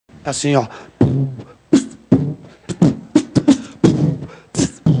É assim, ó.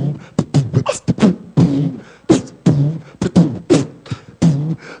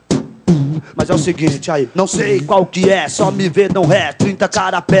 Mas é o seguinte, aí, não sei qual que é, só me vê, não é, 30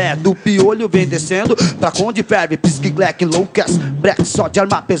 cara a pé, do piolho vem descendo, pra onde ferve, pisque, glack, loucas, break, só de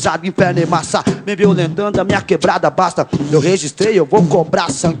arma pesada, inferno e massa, me violentando, a minha quebrada basta, eu registrei, eu vou cobrar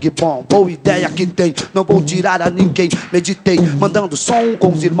sangue bom, boa ideia que tem, não vou tirar a ninguém, meditei, mandando som com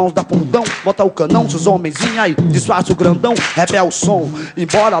os irmãos da fundão, bota o canão, seus homenzinhos aí, disfarça o grandão, rebel o som,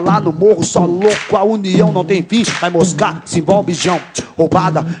 embora lá no morro, só louco, a união não tem fim, vai moscar, se envolve jão,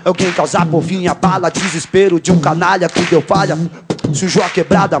 roubada, alguém causar por fim a bala, desespero de um canalha que deu falha, sujou a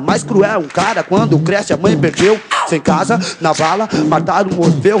quebrada, mais cruel um cara quando cresce a mãe perdeu, sem casa, na vala, mataram um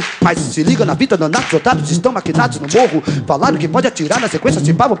Orfeu, mas se liga na vida, danados, otários estão maquinados no morro, falaram que pode atirar na sequência,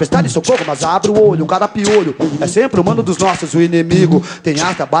 se pá, vão prestar em socorro, mas abre o olho, um cara piolho, é sempre o mano dos nossos, o inimigo, tem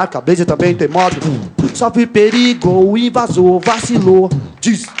arte, barca, blaze também tem modo, sofre perigo, o invasor vacilou,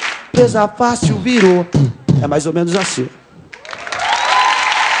 diz, presa fácil virou, é mais ou menos assim.